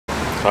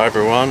Hi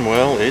everyone,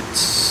 well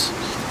it's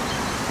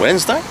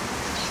Wednesday?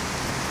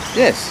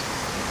 Yes.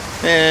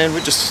 And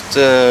we just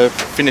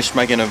finished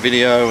making a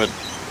video at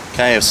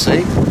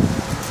KFC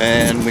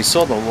and we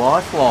saw the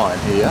lifeline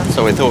here,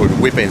 so we thought we'd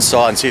whip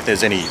inside and see if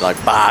there's any like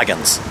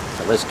bargains.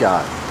 So let's go.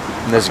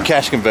 And there's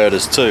cash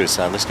converters too,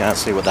 so let's go and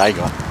see what they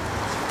got.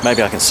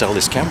 Maybe I can sell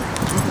this camera.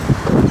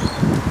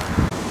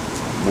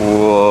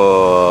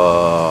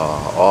 Whoa,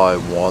 I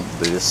want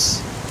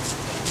this.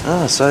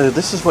 Ah, so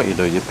this is what you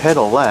do, you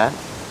pedal that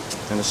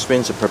and it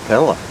spins a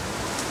propeller.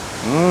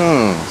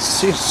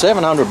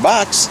 700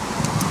 bucks.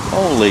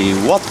 Holy,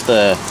 what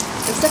the?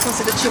 It's still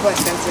considered super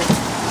expensive.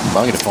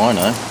 Bugger if I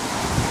know.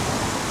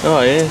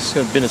 Oh yeah, it's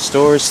got a bit of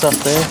storage stuff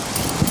there.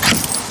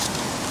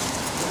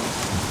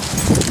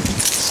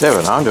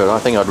 700, I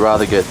think I'd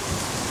rather get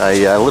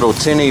a little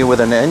tinny with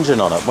an engine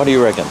on it. What do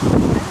you reckon?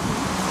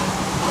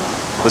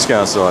 Let's go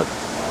outside.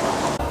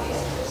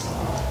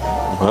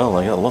 Well,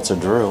 they got lots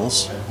of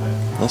drills,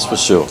 that's for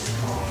sure.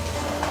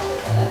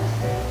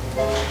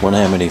 Wonder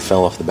how many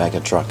fell off the back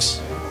of trucks.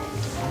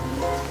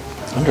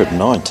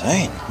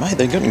 119. Mate,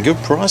 they're getting good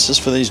prices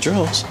for these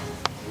drills.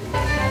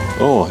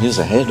 Oh, here's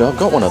a head. I've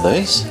got one of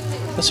these.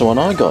 That's the one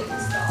I got.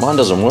 Mine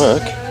doesn't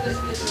work.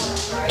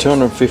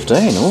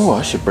 215. Oh,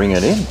 I should bring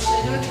it in.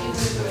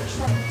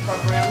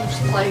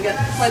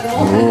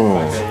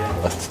 Oh,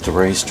 a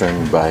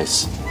 3-string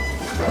bass.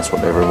 That's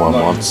what everyone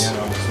wants.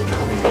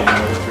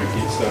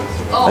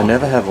 They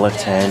never have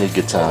left-handed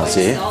guitars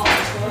here.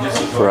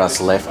 For us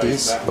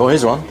lefties. Oh,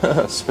 here's one.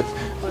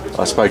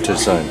 I spoke too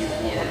soon.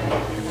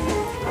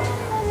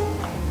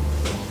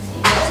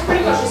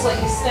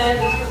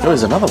 Oh,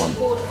 there's another one.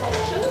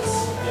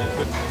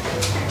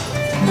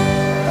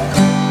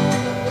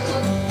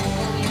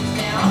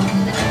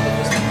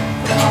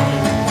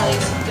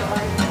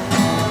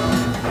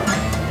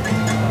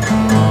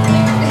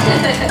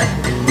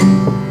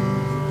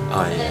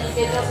 Oh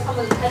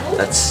yeah.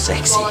 That's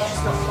sexy.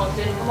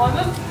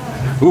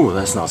 Ooh,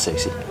 that's not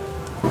sexy.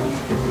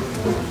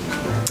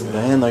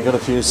 And they got a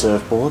few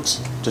surfboards,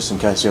 just in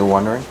case you're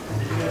wondering.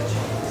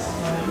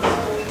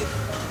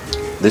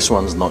 This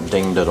one's not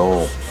dinged at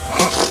all.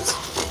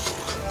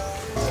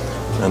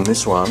 And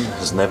this one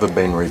has never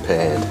been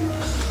repaired.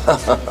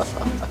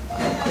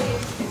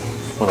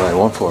 What do they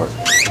want for it?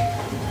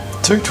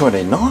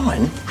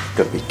 $229?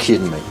 Gotta be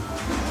kidding me.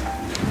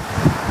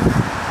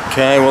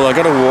 Okay, well I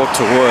gotta walk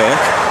to work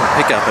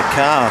and pick up a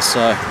car,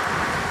 so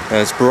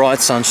it's bright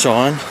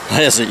sunshine,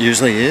 as it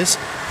usually is.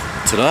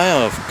 Today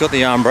I've got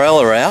the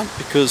umbrella out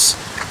because,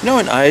 you know,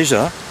 in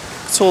Asia,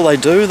 that's all they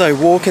do. They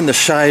walk in the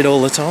shade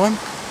all the time.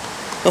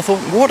 I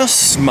thought, what a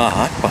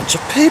smart bunch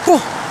of people.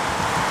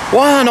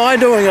 Why aren't I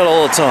doing it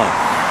all the time?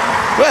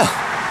 Well,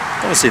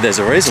 obviously there's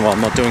a reason why I'm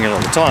not doing it all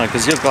the time,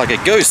 because you look like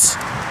a goose.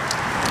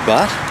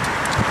 But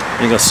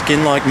you've got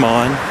skin like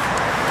mine,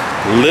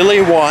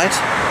 lily white,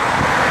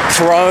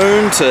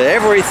 prone to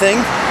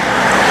everything.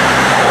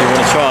 You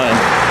want to try and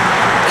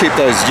keep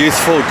those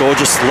youthful,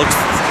 gorgeous looks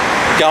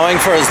going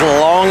for as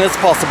long as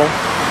possible.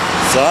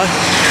 So,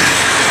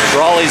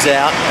 rollies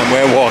out and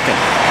we're walking.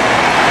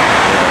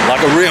 Yeah,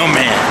 like a real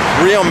man.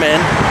 Real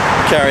men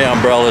carry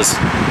umbrellas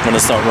when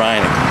it's not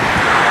raining.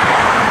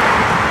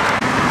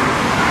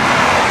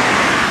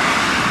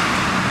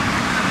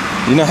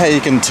 You know how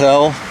you can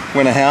tell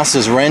when a house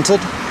is rented?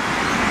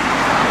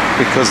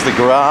 Because the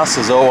grass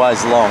is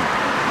always long.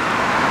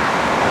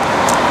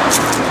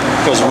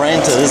 Because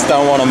renters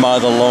don't want to mow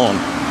the lawn.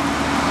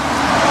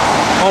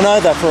 I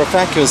know that for a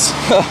fact because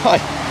I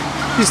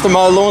used to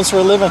mow lawns for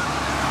a living.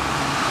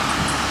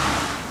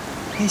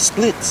 He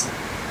splits.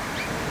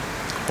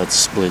 That's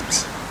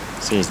splits.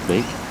 See his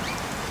beak?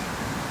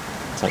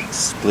 It's like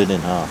split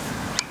in half.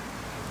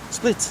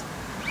 Splits.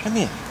 Come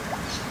here.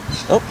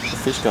 Oh, the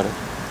fish got it.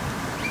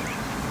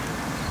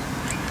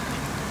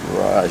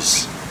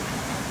 Gross.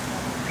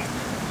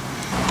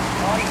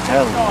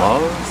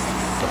 Hello,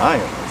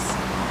 science.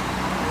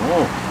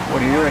 Oh, what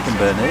do you reckon,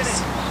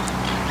 Bernice?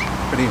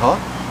 Pretty hot?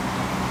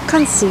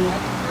 Can't see.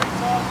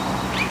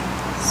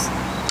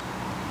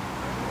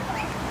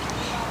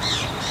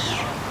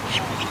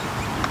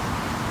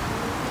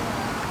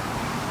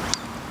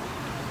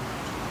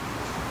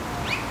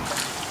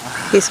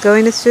 He's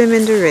going to swim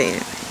in the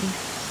rain.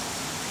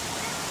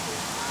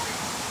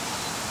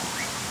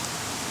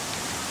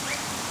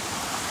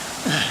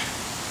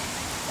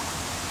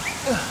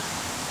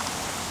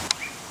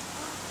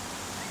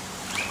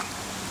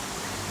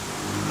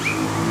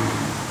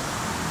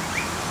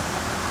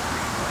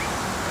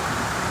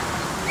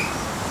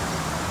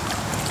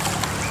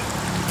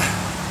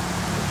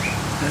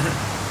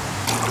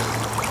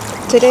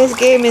 Today's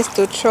game is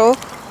to throw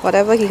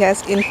whatever he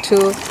has into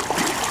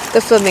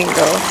the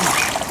Flamingo.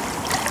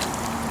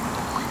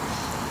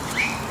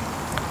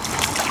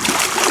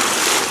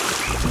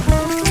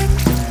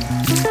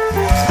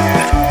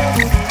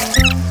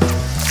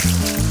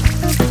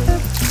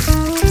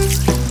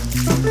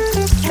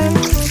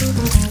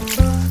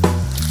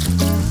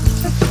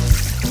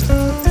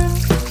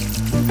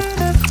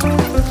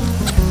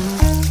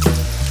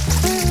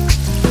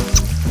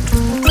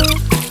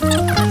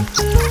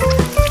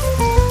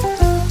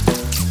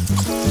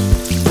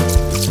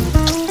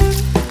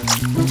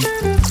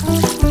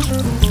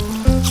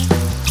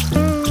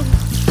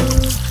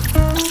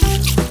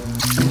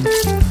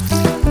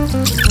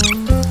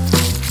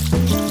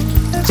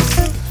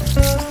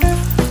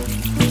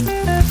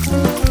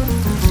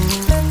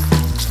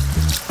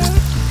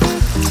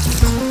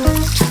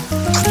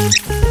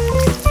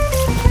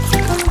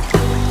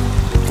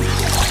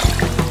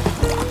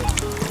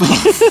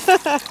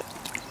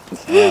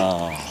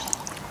 Oh.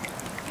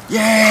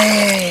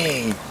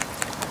 Yay!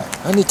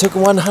 Only took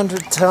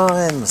 100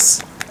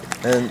 times.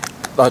 And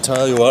I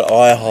tell you what,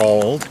 I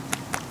hold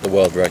the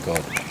world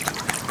record.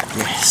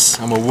 Yes,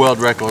 I'm a world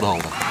record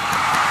holder.